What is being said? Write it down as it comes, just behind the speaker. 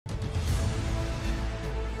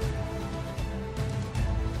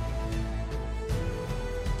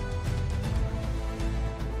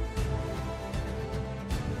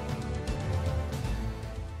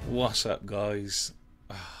What's up, guys?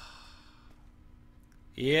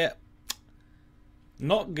 Yeah,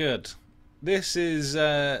 not good. This is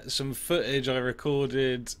some footage I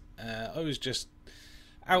recorded. I was just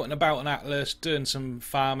out and about on Atlas, doing some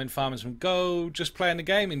farming some gold, just playing the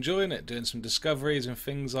game, enjoying it, doing some discoveries and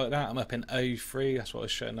things like that. I'm up in O3, that's what I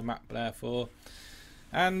was showing the map there for.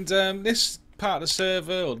 And this part of the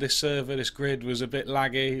server, or this server, this grid was a bit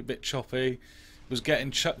laggy, a bit choppy. Was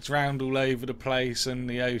getting chucked around all over the place in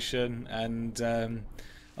the ocean, and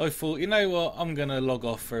I thought, you know what, I'm going to log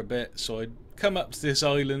off for a bit. So I'd come up to this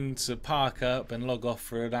island to park up and log off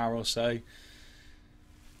for an hour or so,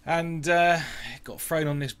 and got thrown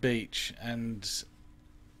on this beach, and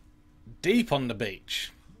deep on the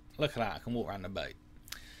beach. Look at that, I can walk around the boat.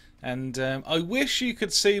 And I wish you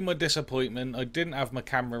could see my disappointment. I didn't have my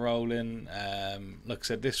camera rolling. Like I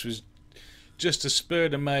said, this was just a spur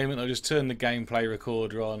of the moment. I just turned the gameplay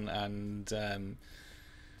recorder on, and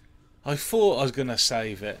I thought I was going to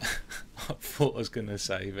save it.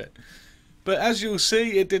 But as you'll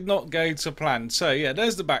see, it did not go to plan. So yeah,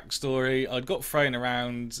 there's the backstory. I'd got thrown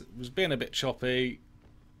around, was being a bit choppy,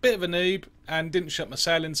 bit of a noob, and didn't shut my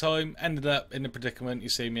sail in time. Ended up in the predicament you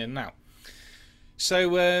see me in now.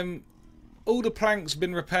 So all the planks have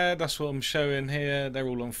been repaired. That's what I'm showing here. They're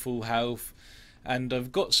all on full health. And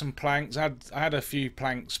I've got some planks. I had a few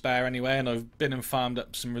planks spare anyway, and I've been and farmed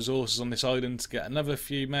up some resources on this island to get another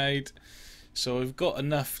few made. So I've got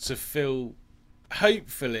enough to fill,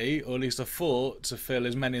 hopefully, or at least I thought, to fill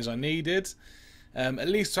as many as I needed. At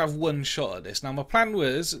least to have one shot at this. Now my plan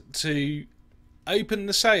was to open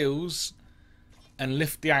the sails and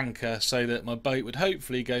lift the anchor so that my boat would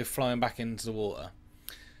hopefully go flying back into the water.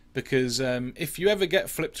 Because if you ever get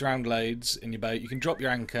flipped around loads in your boat, you can drop your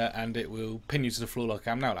anchor and it will pin you to the floor like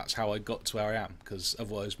I am now. That's how I got to where I am, because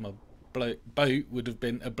otherwise my boat would have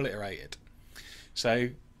been obliterated. So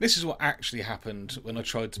this is what actually happened when I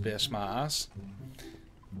tried to be a smart ass.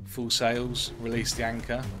 Full sails, release the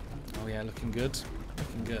anchor. Oh yeah, looking good.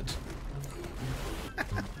 Looking good.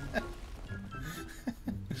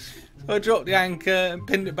 I dropped the anchor and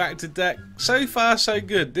pinned it back to deck. So far so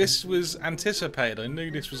good. This was anticipated. I knew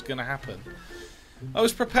this was going to happen. I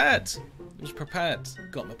was prepared.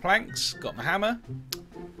 Got my planks, got my hammer.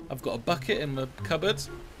 I've got a bucket in my cupboard.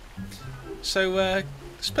 So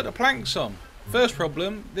let's put the planks on. First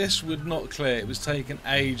problem, this would not clear. It was taking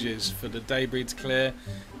ages for the debris to clear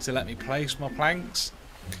to let me place my planks.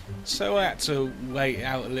 So I had to wait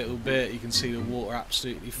out a little bit. You can see the water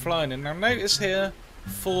absolutely flying. And now notice here,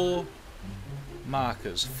 4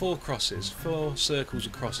 markers, 4 crosses, 4 circles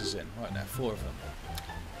of crosses in, right there, 4 of them.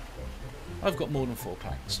 I've got more than 4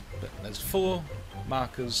 planks, but there's 4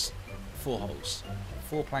 markers, 4 holes,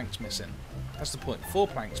 4 planks missing. That's the point, 4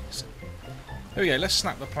 planks missing. There we go, let's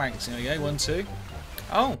snap the planks. There we go, 1, 2.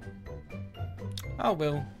 Oh,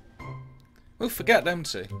 we'll forget them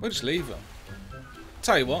 2. We'll just leave them.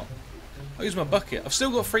 Tell you what, I'll use my bucket. I've still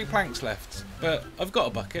got 3 planks left, but I've got a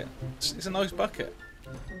bucket. It's a nice bucket.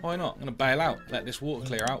 Why not? I'm going to bail out, let this water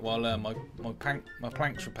clear out while my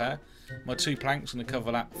planks repair. My 2 planks going to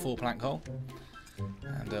cover that 4 plank hole.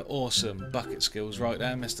 And awesome bucket skills right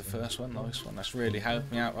there. Missed the first one, nice one. That's really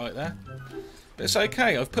helped me out right there. But it's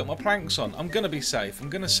okay. I've put my planks on. I'm going to be safe. I'm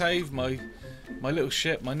going to save my little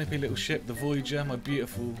ship, my nippy little ship, the Voyager, my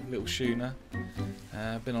beautiful little schooner.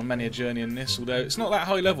 Been on many a journey in this, although it's not that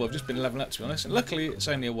high level. I've just been leveling up, to be honest. And luckily, it's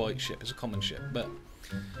only a white ship. It's a common ship, but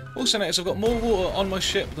also notice I've got more water on my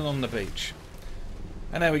ship than on the beach.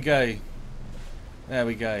 And there we go. There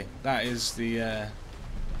we go. That is the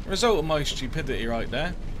result of my stupidity right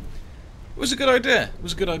there. It was a good idea. It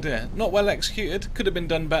was a good idea. Not well executed. Could have been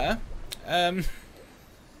done better.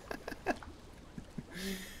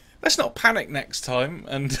 Let's not panic next time,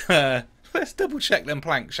 and let's double check them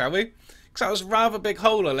planks, shall we? Because that was a rather big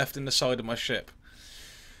hole I left in the side of my ship.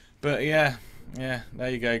 But yeah, there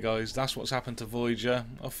you go, guys. That's what's happened to Voyager.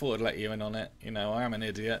 I thought I'd let you in on it. You know, I am an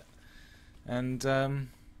idiot. And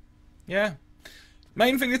yeah.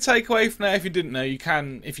 Main thing to take away from there, if you didn't know, you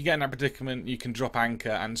can, if you get in that predicament, you can drop anchor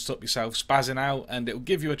and stop yourself spazzing out, and it will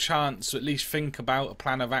give you a chance to at least think about a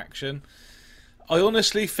plan of action. I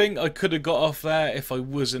honestly think I could have got off there if I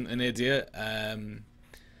wasn't an idiot.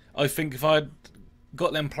 I think if I'd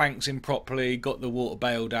got them planks in properly, got the water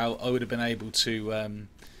bailed out, I would have been able to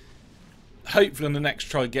hopefully on the next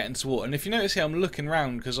try get into water. And if you notice here, I'm looking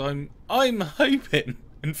around because I'm hoping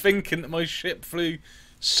and thinking that my ship flew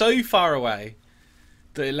so far away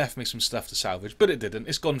that it left me some stuff to salvage, but it didn't.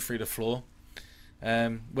 It's gone through the floor.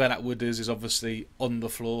 Where that wood is obviously on the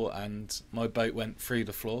floor, and my boat went through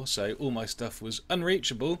the floor, so all my stuff was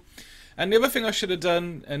unreachable. And the other thing I should have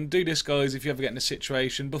done, and do this guys if you ever get in a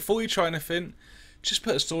situation, before you try anything, just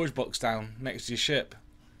put a storage box down next to your ship.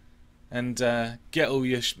 And get all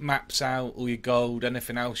your maps out, all your gold,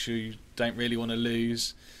 anything else you don't really want to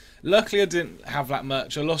lose. Luckily I didn't have that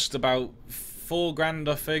much. I lost about 4 grand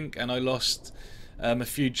I think, and I lost a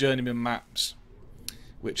few journeyman maps,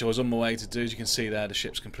 which I was on my way to do. As you can see there, the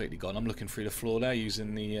ship's completely gone. I'm looking through the floor there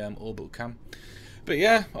using the orbital cam. But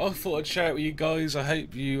yeah, I thought I'd share it with you guys. I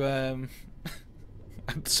hope you had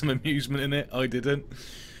some amusement in it. I didn't.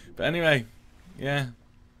 But anyway, yeah,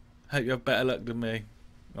 hope you have better luck than me.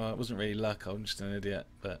 Well, it wasn't really luck, I'm just an idiot,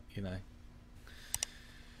 but you know.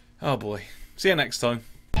 Oh boy. See you next time.